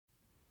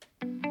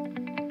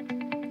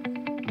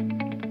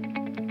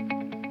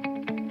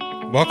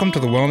Welcome to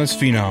the Wellness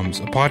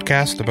Phenoms, a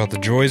podcast about the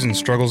joys and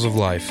struggles of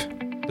life.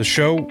 The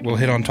show will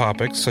hit on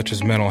topics such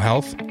as mental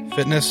health,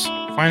 fitness,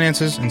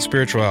 finances, and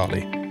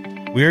spirituality.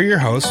 We are your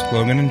hosts,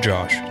 Logan and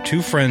Josh,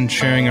 two friends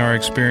sharing our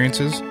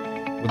experiences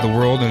with the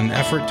world in an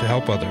effort to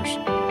help others.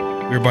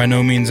 We are by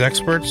no means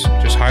experts,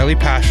 just highly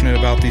passionate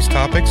about these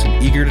topics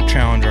and eager to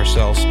challenge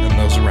ourselves and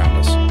those around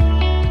us.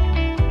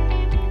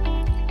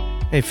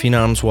 Hey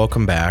Phenoms,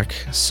 welcome back.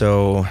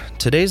 So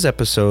today's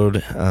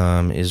episode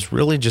is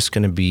really just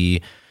going to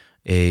be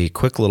a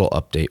quick little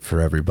update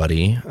for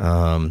everybody.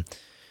 Josh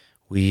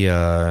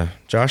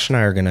and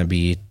I are going to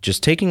be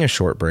just taking a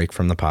short break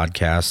from the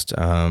podcast,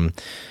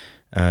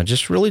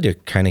 just really to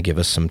kind of give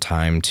us some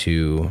time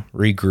to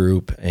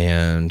regroup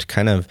and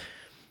kind of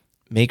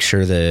make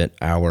sure that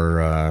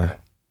our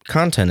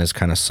content is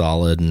kind of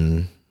solid,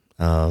 and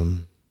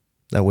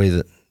that way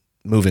that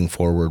moving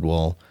forward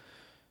we'll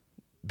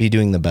be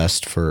doing the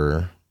best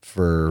for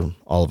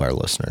all of our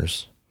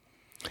listeners.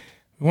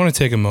 We want to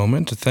take a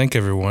moment to thank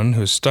everyone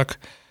who has stuck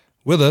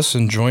with us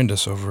and joined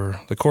us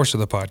over the course of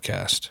the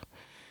podcast.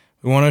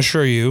 We want to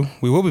assure you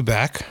we will be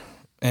back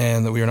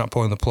and that we are not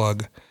pulling the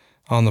plug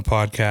on the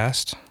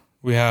podcast.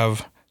 We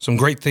have some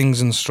great things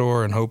in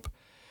store and hope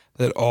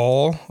that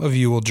all of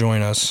you will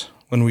join us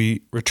when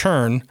we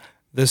return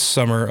this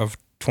summer of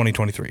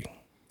 2023.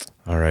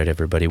 All right,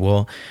 everybody.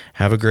 Well,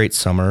 have a great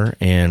summer,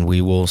 and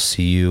we will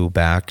see you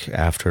back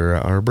after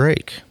our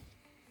break.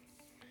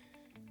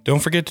 Don't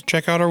forget to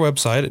check out our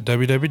website at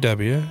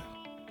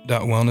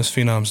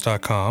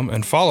www.wellnessphenoms.com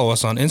and follow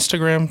us on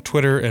Instagram,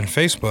 Twitter, and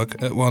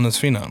Facebook at Wellness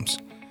Phenoms.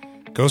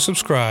 Go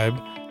subscribe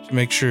to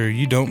make sure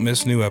you don't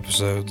miss new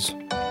episodes.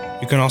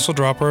 You can also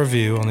drop a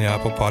review on the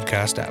Apple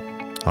Podcast app.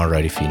 All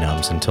righty,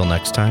 Phenoms. Until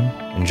next time,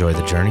 enjoy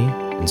the journey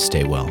and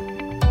stay well.